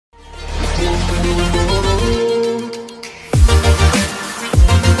Hello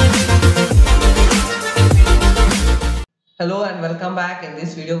and welcome back. In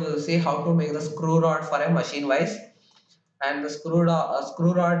this video, we will see how to make the screw rod for a machine vise, and the screw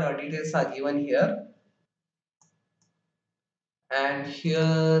rod details are given here. And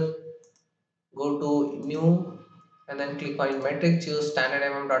here, go to new and then click on metric. Choose standard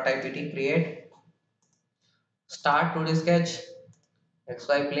mm.ipt. Create. Start 2D sketch.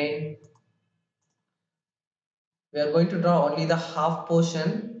 XY plane. We are going to draw only the half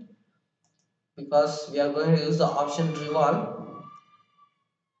portion because we are going to use the option revolve.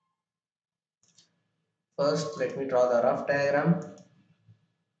 First, let me draw the rough diagram.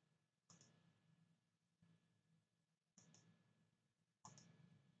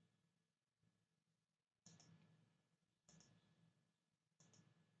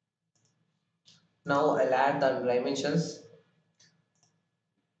 Now I'll add the dimensions.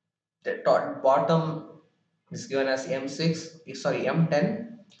 The bottom is given as m6, sorry,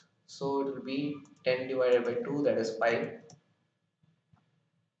 m10, so it will be 10 divided by 2, that is 5,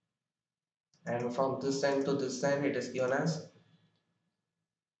 and from this end to this end it is given as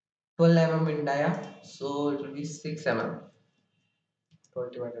 12 mm in dia, so it will be 6 mm.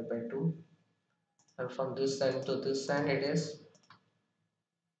 12 divided by 2, and from this end to this end it is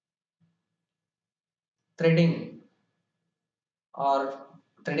threading or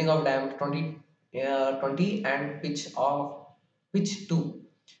threading of diameter 20 and pitch 2,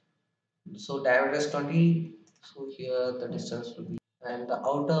 so diameter is 20, so here the distance will be, and the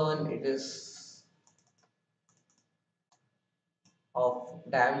outer one it is of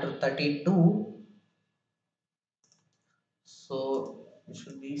diameter 32, so it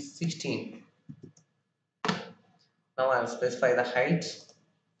should be 16. Now I'll specify the heights.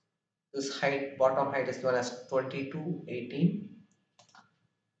 This height, bottom height is given as 22, 18.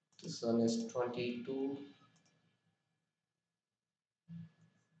 This one is 22.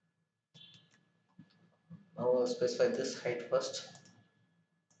 Now I'll specify this height first.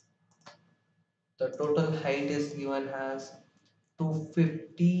 The total height is given as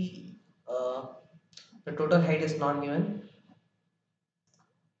 250. The total height is not given.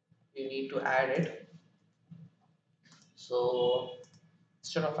 You need to add it. So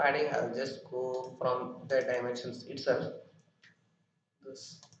instead of adding, I'll just go from the dimensions itself.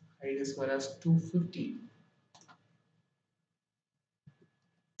 This height is given as 250.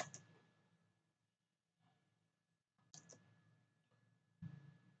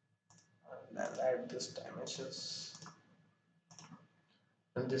 And I'll add this dimensions.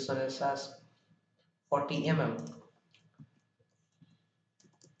 And this one is as 40 mm.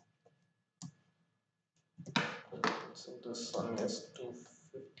 So this one is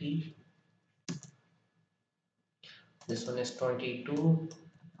 250. This one is 22.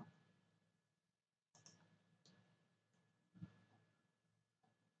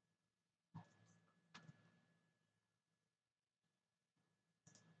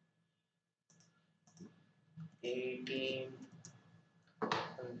 $18,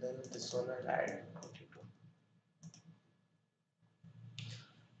 and then this one I'll add 22.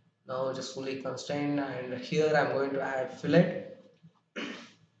 Now it is fully constrained, and here I'm going to add fillet.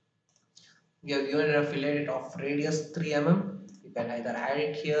 We have given a fillet of radius 3 mm. You can either add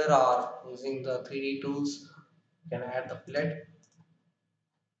it here or using the 3D tools, you can add the fillet.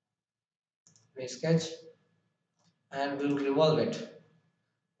 We sketch and we'll revolve it.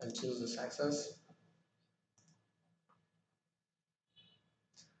 I'll choose this axis.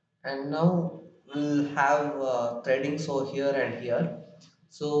 And now we'll have threading, so here and here,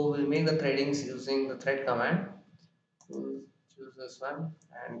 so we'll make the threadings using the thread command. We'll choose this one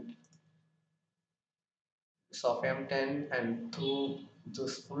and it's of m10, and through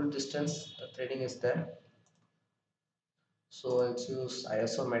this full distance the threading is there, so I'll choose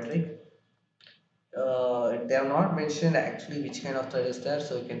isometric. They have not mentioned actually which kind of thread is there,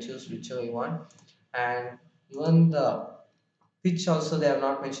 so you can choose whichever you want, and even the pitch also they have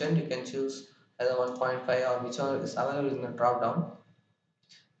not mentioned. You can choose either 1.5 or whichever is available in the drop down.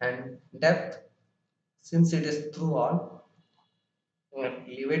 And depth, since it is through all,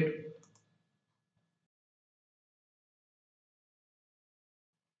 leave it.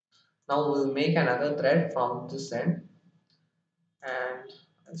 Now we'll make another thread from this end, and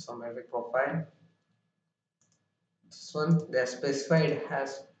isometric profile. This one they are specified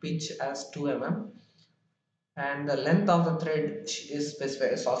has pitch as 2 mm, and the length of the thread is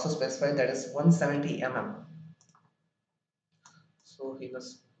specified, is also specified, that is 170 mm. So he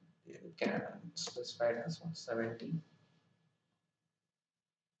was, you can specify it as 170.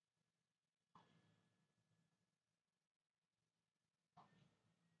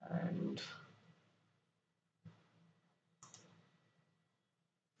 And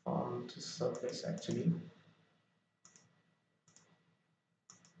from this surface actually.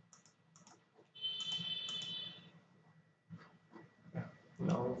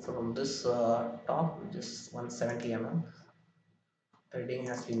 Now from this top, this 170 mm threading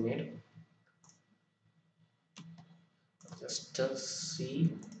has been made. Just see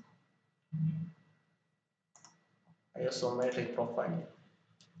isometric profile,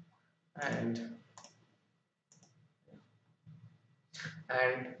 and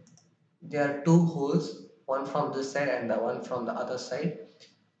and there are two holes, one from this side and the one from the other side,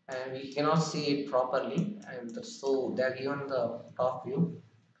 and we cannot see it properly, and so they are given the top view.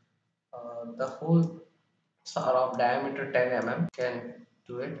 The holes are of diameter 10 mm, can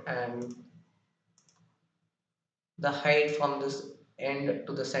do it, and the height from this end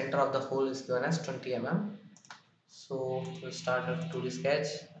to the center of the hole is given as 20 mm. So we'll start a 2D sketch.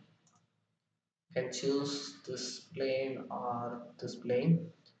 You can choose this plane or this plane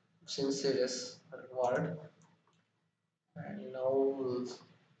since it is revolved. And now we'll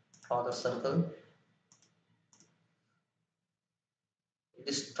draw the circle. It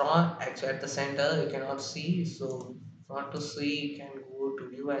is drawn actually at the center, you cannot see. So if you want to see, you can go to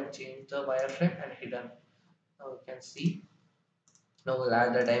view and change the wireframe and hidden. Now you can see. Now we'll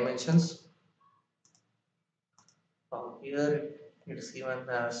add the dimensions. From here it is given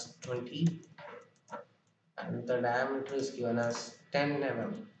as 20 and the diameter is given as 10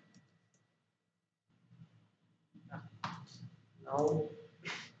 mm. Now,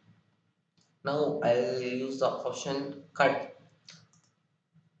 now I'll use the option cut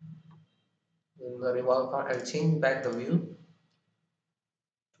in the revolve part. I'll change back the view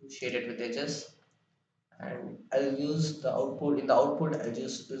to shade it with edges, and I'll use the output. In the output, I'll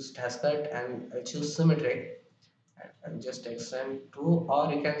just use task cut and I'll choose symmetric and I'll just extend to,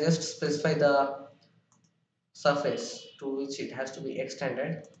 or you can just specify the surface to which it has to be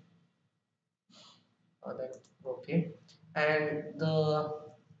extended. Then okay, and the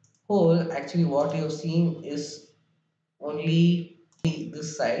hole actually what you're seeing is only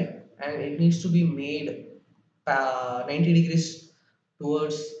this side, and it needs to be made 90 degrees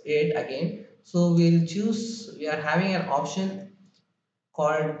towards it again. So we are having an option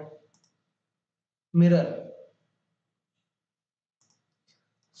called mirror.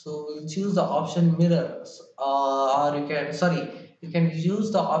 So we'll choose the option mirror, or you can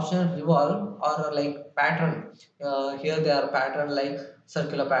use the option revolve or like pattern. Here they are pattern like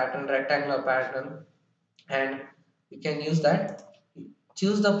circular pattern, rectangular pattern, and you can use that.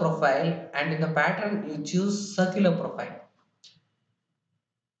 Choose the profile, and in the pattern you choose circular profile.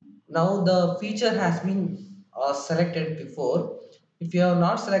 Now the feature has been selected before. If you have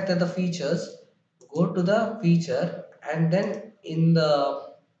not selected the features, go to the feature, and then in the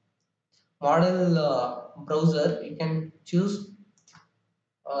model browser you can choose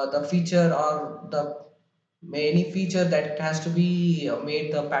the feature or the any feature that has to be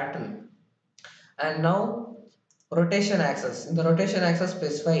made the pattern. And now rotation axis, in the rotation axis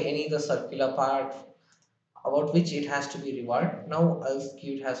specify any the circular part about which it has to be revolved. Now I'll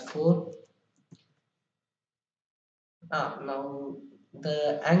give it has 4. Now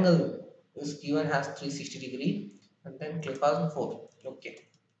the angle is given as 360 degree, and then click on 4. Okay,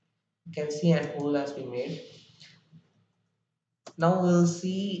 you can see an hole has been made. Now we'll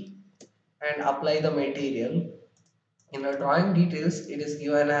see and apply the material. In the drawing details, it is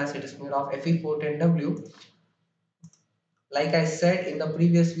given as it is made of Fe410W. Like I said in the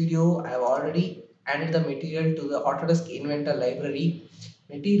previous video, I have already added the material to the Autodesk Inventor library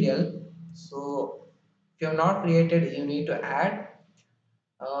material. So if you have not created, you need to add.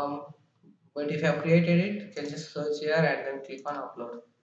 Um, but if you have created it, you can just search here and then click on upload.